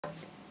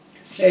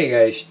Hey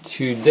guys,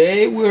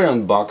 today we're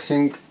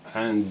unboxing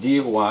an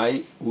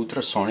DIY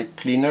ultrasonic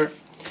cleaner.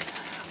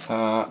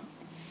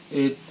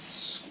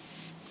 It's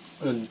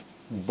a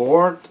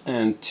board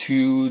and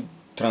two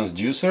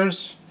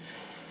transducers.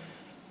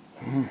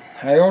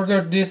 I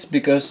ordered this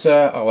because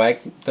I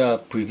like the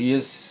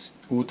previous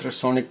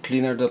ultrasonic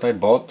cleaner that I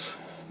bought,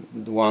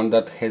 the one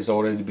that has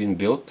already been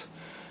built,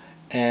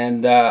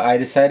 and I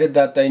decided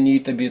that I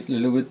need a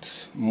little bit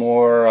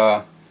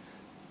more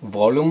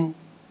volume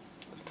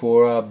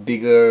for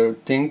bigger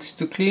things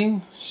to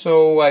clean,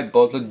 so I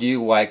bought a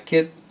DIY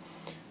kit,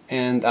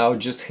 and I'll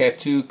just have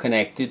to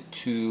connect it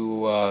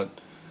to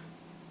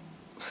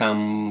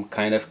some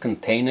kind of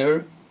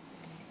container.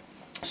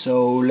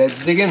 So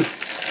let's dig in.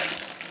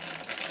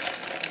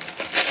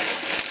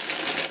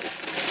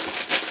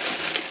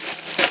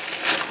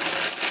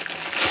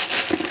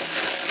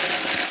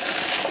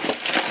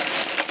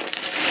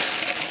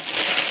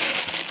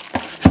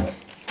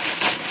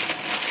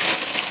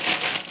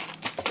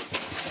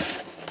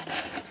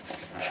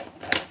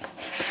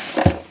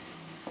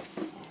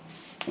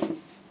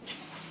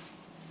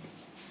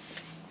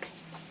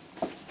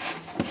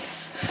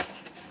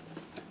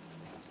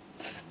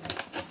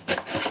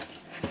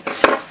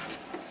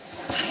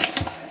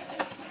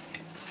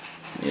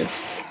 Yep.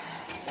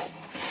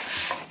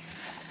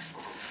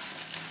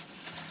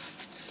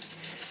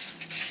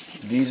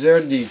 These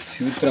are the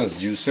two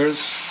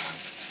transducers.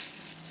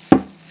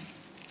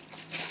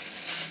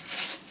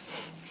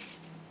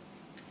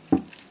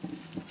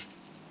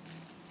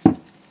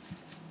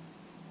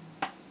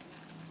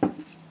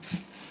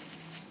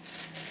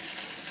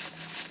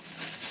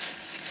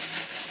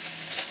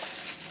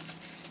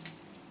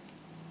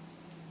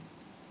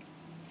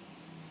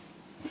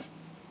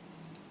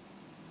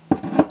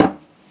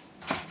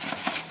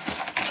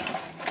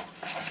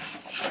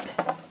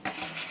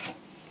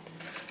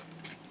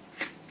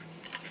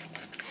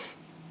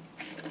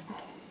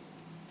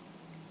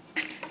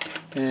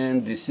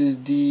 And this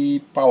is the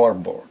power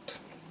board.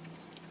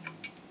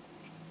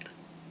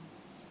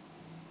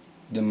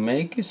 The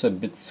make is a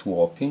bit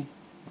sloppy.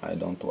 I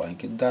don't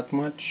like it that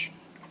much,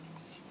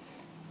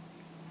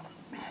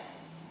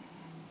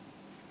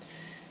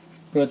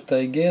 but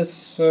I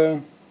guess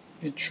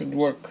it should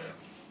work.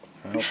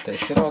 I'll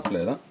test it out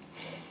later.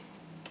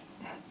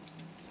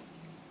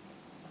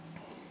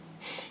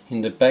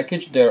 In the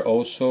package there are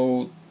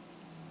also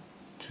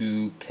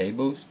two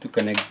cables to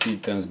connect the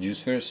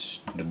transducers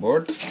to the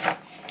board.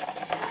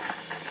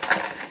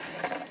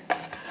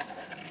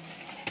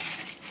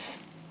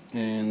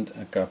 And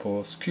a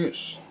couple of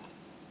screws.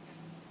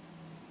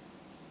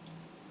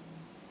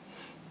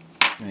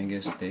 I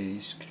guess they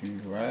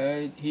screw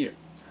right here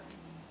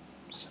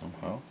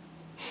somehow.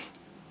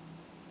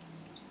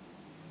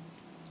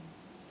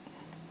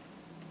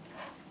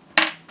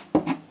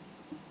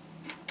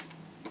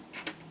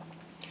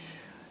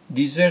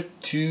 These are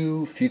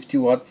two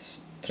 50-watt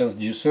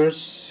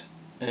transducers,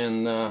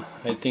 and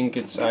I think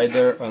it's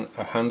either a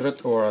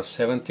 100 or a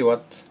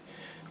 70-watt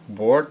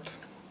board.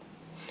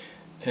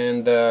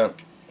 And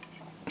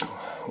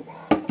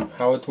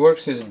how it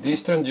works is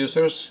these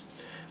transducers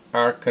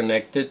are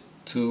connected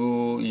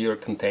to your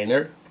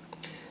container,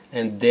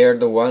 and they're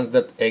the ones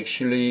that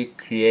actually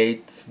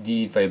create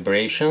the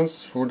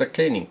vibrations for the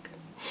cleaning.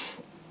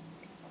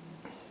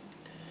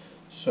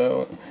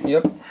 So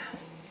yep,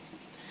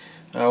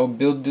 I'll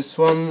build this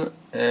one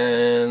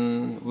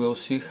and we'll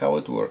see how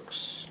it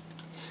works.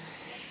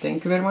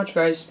 Thank you very much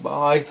guys,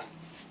 bye.